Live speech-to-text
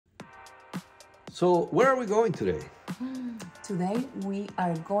So where are we going today? Today we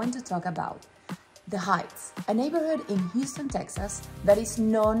are going to talk about the Heights, a neighborhood in Houston, Texas that is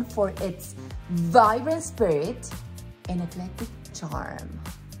known for its vibrant spirit and eclectic charm.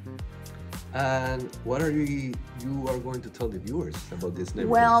 And what are you are going to tell the viewers about this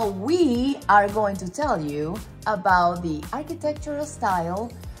neighborhood? Well, we are going to tell you about the architectural style,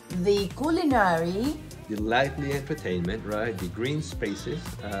 the culinary, the lively entertainment, right? The green spaces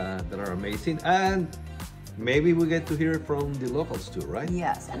that are amazing, and maybe we get to hear from the locals too, right?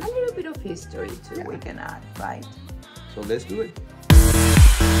 yes, and a little bit of history too, we can add, right? So let's do it.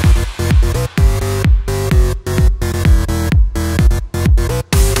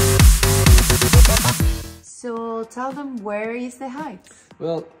 So tell them, where is the Heights?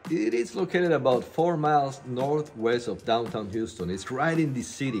 Well, it is located about 4 miles northwest of downtown Houston. It's right in the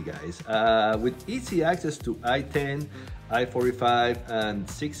city, guys, with easy access to I-10, I-45, and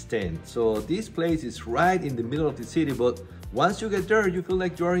 610. So this place is right in the middle of the city, but once you get there, you feel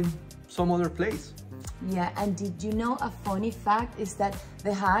like you're in some other place. Yeah, and did you know a funny fact is that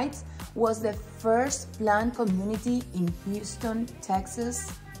the Heights was the first planned community in Houston,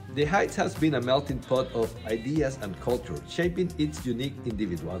 Texas? The Heights has been a melting pot of ideas and culture, shaping its unique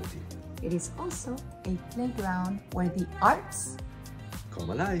individuality. It is also a playground where the arts Come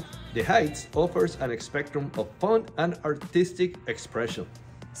alive. The Heights offers an spectrum of fun and artistic expression.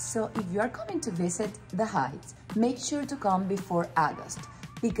 So if you are coming to visit the Heights, make sure to come before August,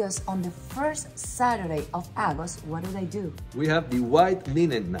 because on the first Saturday of August, what do? We have the White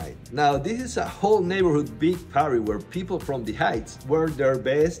Linen Night. Now, this is a whole neighborhood big party where people from the Heights wear their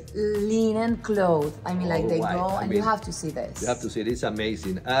best Linen clothes. I mean, like they white. go, and you have to see this. You have to see it, it's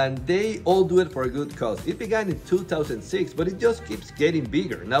amazing. And they all do it for a good cause. It began in 2006, but it just keeps getting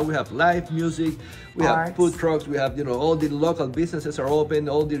bigger. Now we have live music, we have food trucks, we have, all the local businesses are open,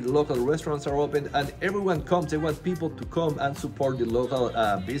 all the local restaurants are open, and everyone comes. They want people to come and support the local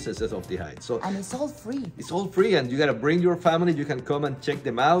businesses of the Heights. So, and it's all free. It's all free, and you gotta bring your family. You can come and check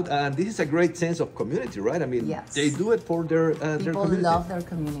them out, and this is a great sense of community, right? I mean, yes, they do it for their people community. love their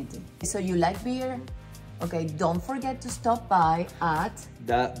community. So you like beer? Okay, don't forget to stop by at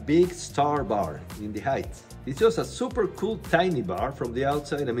the Big Star Bar in the Heights. It's just a super cool tiny bar from the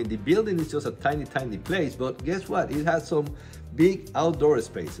outside. I mean, the building is just a tiny place, but guess what? It has some big outdoor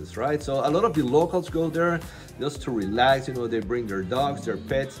spaces, right? So a lot of the locals go there just to relax. They bring their dogs, their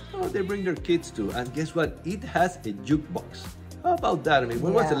pets, they bring their kids too. And guess what? It has a jukebox. How about that? I mean,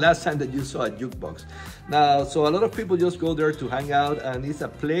 when was the last time that you saw a jukebox? Now, so a lot of people just go there to hang out, and it's a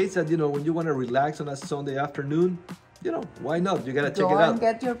place that, when you want to relax on a Sunday afternoon, why not? You gotta check it out. Go and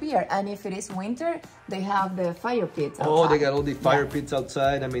get your beer. And if it is winter, they have the fire pits outside. Oh, they got all the fire pits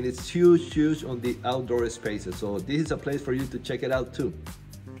outside. I mean, it's huge on the outdoor spaces. So this is a place for you to check it out too.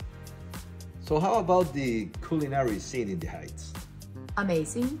 So how about the culinary scene in the Heights?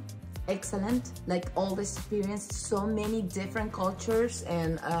 Amazing, excellent. Like all the experience, so many different cultures,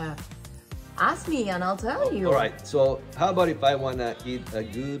 and ask me and I'll tell you. All right, so how about if I wanna eat a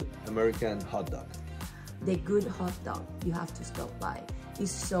good American hot dog? The good hot dog, you have to stop by.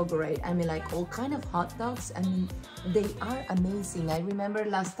 It's so great. I mean, like all kind of hot dogs. I mean, they are amazing. I remember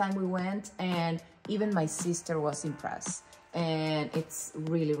last time we went, and even my sister was impressed. And it's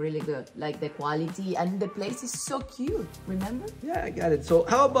really good. Like the quality, and the place is so cute. Remember? Yeah, I got it. So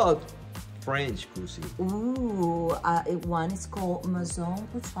how about French cuisine? Ooh, one is called Maison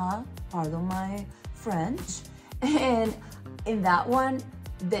Couchard. Pardon my French. And in that one,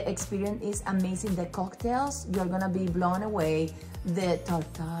 the experience is amazing. The cocktails, you're gonna be blown away. The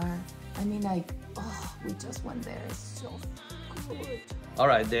tartare, I mean, like, oh, we just went there. It's so good. All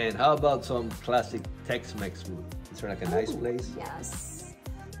right, then, how about some classic Tex-Mex food? Is there like a nice place? Yes,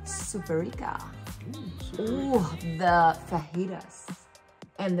 Superica. Super. Ooh, the fajitas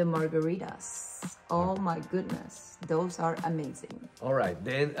and the margaritas. Oh my goodness, those are amazing. All right,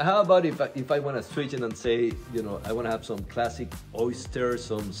 then how about if I want to switch it and say, I want to have some classic oysters,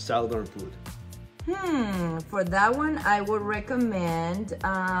 some southern food? For that one, I would recommend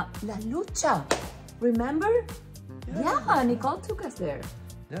La Lucha. Remember? Yeah, Nicole took us there.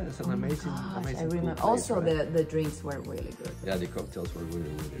 Yeah, it's an amazing I remember. Place, also, right? the drinks were really good. Yeah, the cocktails were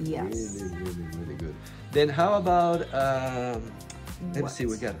really Yes. really good. Then how about let me see,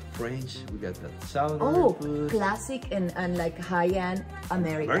 we got French, we got that southern food. Classic and like high-end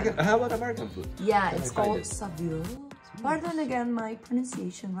American. How about American food? Yeah, it's called Savio. Pardon again my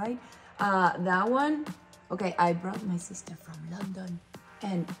pronunciation, right? That one, okay, I brought my sister from London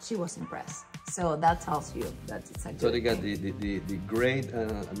and she was impressed. So that tells you that it's a good So they got the great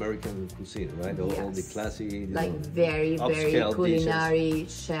American cuisine, right? All the classy, like very upscale culinary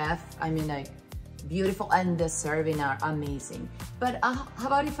dishes. chef. I mean, like beautiful, and the serving are amazing. But how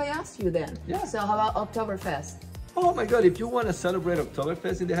about if I ask you then? Yeah. So how about Oktoberfest? Oh my God, if you want to celebrate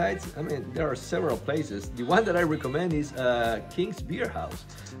Oktoberfest in the Heights, I mean, there are several places. The one that I recommend is King's Beer House.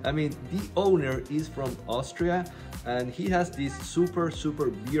 I mean, the owner is from Austria, and he has this super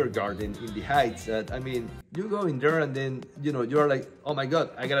beer garden in the Heights that, I mean, you go in there and then, you know, you're like, oh my God,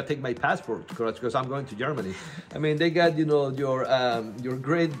 I gotta take my passport because I'm going to Germany. I mean, they got, you know, your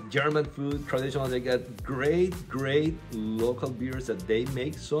great German food, traditional. They got great local beers that they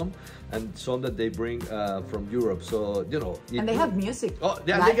make some, and some that they bring from Europe. So, you know. And they have music. Oh,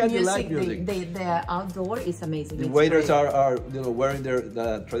 yeah, they got the live music. The outdoor is amazing. The waiters are, you know, wearing their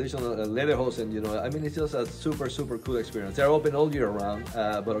traditional lederhosen, you know. I mean, it's just a super cool experience. They're open all year round,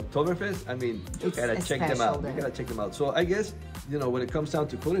 but Oktoberfest, I mean, you gotta check them out. You gotta check them out. So I guess, you know, when it comes down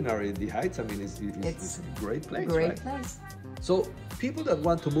to culinary, the Heights, I mean, it's a great place, great place. So people that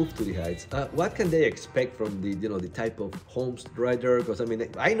want to move to the Heights, what can they expect from the, you know, the type of homes right there? Because I mean,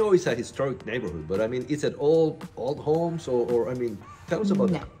 I know it's a historic neighborhood, but I mean, is it all old homes or I mean, tell us about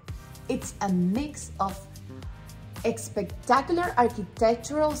that. It's a mix of a spectacular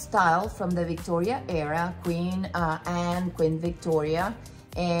architectural style from the Victoria era, Queen Anne, Queen Victoria,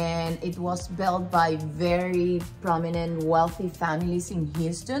 and it was built by very prominent wealthy families in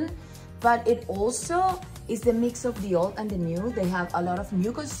Houston. But it also is the mix of the old and the new. They have a lot of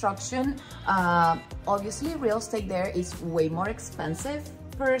new construction. Obviously, real estate there is way more expensive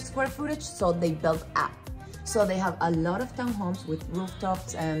per square footage, so they built up. So they have a lot of townhomes with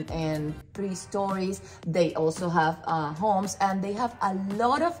rooftops and 3 stories. They also have homes, and they have a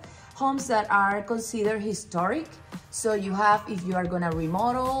lot of homes that are considered historic. So you have, if you are gonna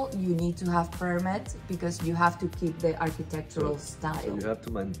remodel, you need to have permit because you have to keep the architectural style. So you have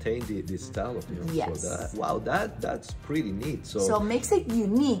to maintain the style of the home. Yes. So that's pretty neat. So makes it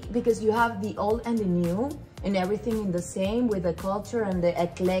unique because you have the old and the new and everything in the same with the culture and the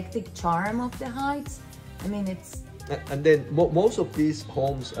eclectic charm of the Heights. I mean, it's... And then most of these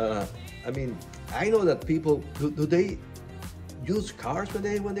homes, I mean, I know that people, do they use cars when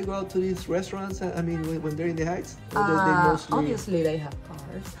they go out to these restaurants? I mean, when they're in the Heights? Or they mostly... Obviously, they have cars.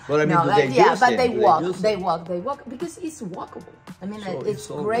 But I mean, no, do they yeah, use but them? they walk because it's walkable. I mean, So it's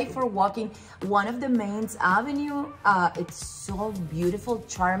great for walking. One of the main avenue, it's so beautiful,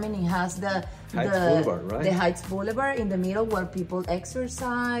 charming. It has the Heights Boulevard, right? The Heights Boulevard in the middle where people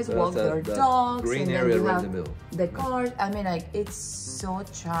exercise, So walk their dogs, green and area then you right have in the middle. the cars. I mean, like, it's so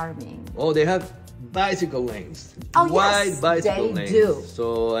charming. Oh, they have bicycle lanes. Oh, wide yes, bicycle they lanes. do.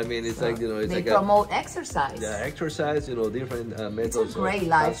 So I mean, it's like, you know, it's they like promote exercise. Yeah, exercise. You know, different methods. It's a great of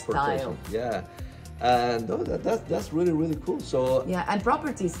lifestyle. transportation. Yeah, and that's really cool. So yeah, and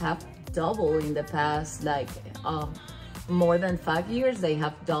properties have doubled in the past, like more than 5 years. They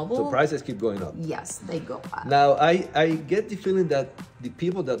have doubled. So prices keep going up. Yes, they go up. Now I get the feeling that the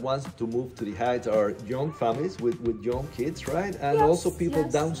people that want to move to the Heights are young families with young kids, right? And yes, also people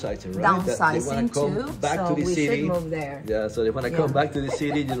yes. downsizing, right? Downsizing that they want to come too. back so to the we city. should move there. Yeah, so they want to come back to the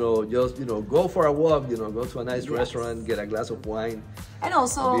city, you know, just, you know, go for a walk, you know, go to a nice restaurant, get a glass of wine. And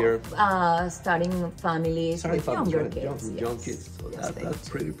also beer. starting families with younger right? kids. Young kids. So Yes, that's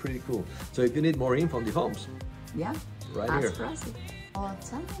pretty cool. So if you need more info on the homes, yeah. right Ask here. Frosy.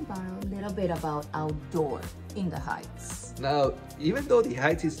 Tell me about a little bit about outdoor in the Heights. Now, even though the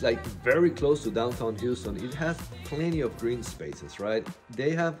Heights is like very close to downtown Houston, it has plenty of green spaces, right?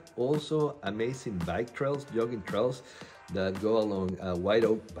 They have also amazing bike trails, jogging trails that go along White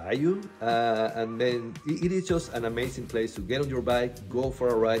Oak Bayou. And then it is just an amazing place to get on your bike, go for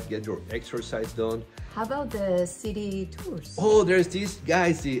a ride, get your exercise done. How about the city tours? Oh, there's these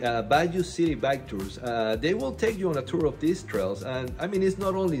guys, the Bayou City Bike Tours. They will take you on a tour of these trails. And I mean, it's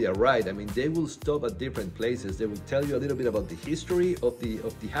not only a ride. I mean, they will stop at different places. They will tell you a little bit about the history of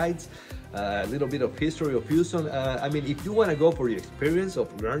the Heights, a little bit of history of Houston. I mean, if you want to go for the experience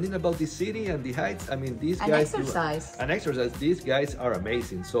of learning about the city and the Heights, I mean, these guys exercise. An exercise. These guys are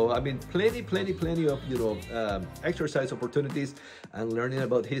amazing. So I mean, plenty of, you know, exercise opportunities and learning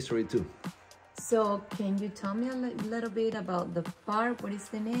about history too. So can you tell me a little bit about the park? What is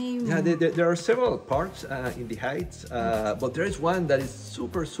the name? Yeah, there are several parks in the Heights, but there is one that is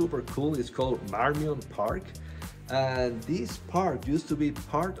super cool. It's called Marmion Park. And this park used to be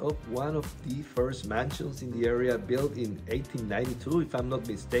part of one of the first mansions in the area, built in 1892, if I'm not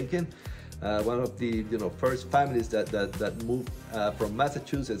mistaken. One of the, you know, first families that moved from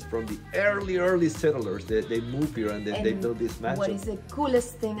Massachusetts, from the early settlers. They moved here and then they built this mansion. What is the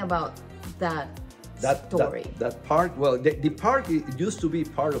coolest thing about that story? That park, well, the park, it used to be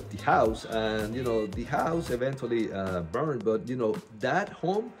part of the house, and you know, the house eventually burned, but you know, that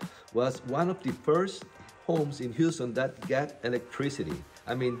home was one of the first homes in Houston that got electricity.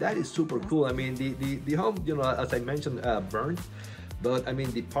 I mean, that is super cool. I mean, the home, you know, as I mentioned, burned. But I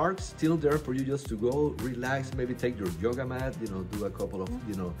mean, the park's still there for you just to go relax, maybe take your yoga mat, you know, do a couple of,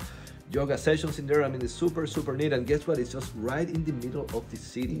 you know, yoga sessions in there. I mean, it's super, super neat. And guess what? It's just right in the middle of the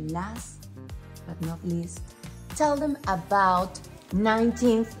city. Last but not least, tell them about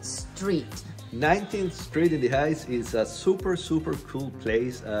 19th Street. 19th Street in the Heights is a super, super cool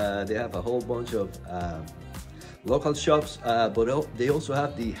place. They have a whole bunch of local shops, but they also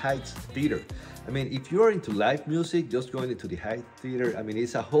have the Heights Theater. I mean, if you're into live music, just going into the Heights Theater, I mean,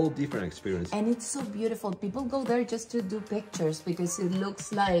 it's a whole different experience. And it's so beautiful. People go there just to do pictures because it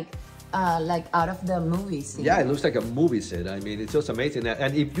looks like out of the movie scene. Yeah, it looks like a movie set. I mean, it's just amazing.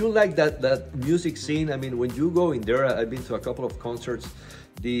 And if you like that music scene, I mean, when you go in there, I've been to a couple of concerts.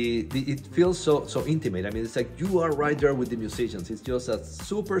 It feels so intimate. I mean, it's like you are right there with the musicians. It's just a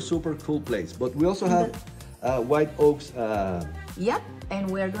super, super cool place. But we also have White Oaks. Yep,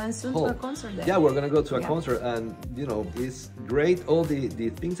 and we're going soon to a concert there. Yeah, we're gonna go to a concert, and you know, it's great. All the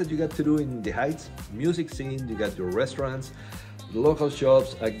things that you got to do in the Heights music scene. You got your restaurants, local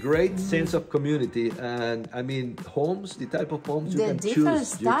shops, a great sense of community, and I mean, homes, the type of homes you can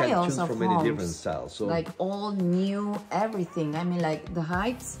choose. You can choose from many different styles. So like all new, everything. I mean, like the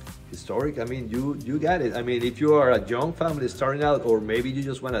Heights. Historic. I mean, you got it. I mean, if you are a young family starting out, or maybe you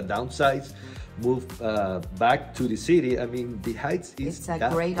just want to downsize, move back to the city, I mean, the Heights is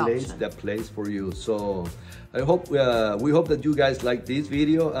that place for you. So I hope we hope that you guys like this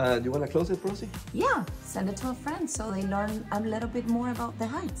video. You want to close it, Frosy? Yeah, send it to a friend so they learn a little bit more about the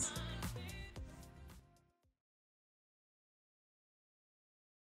Heights.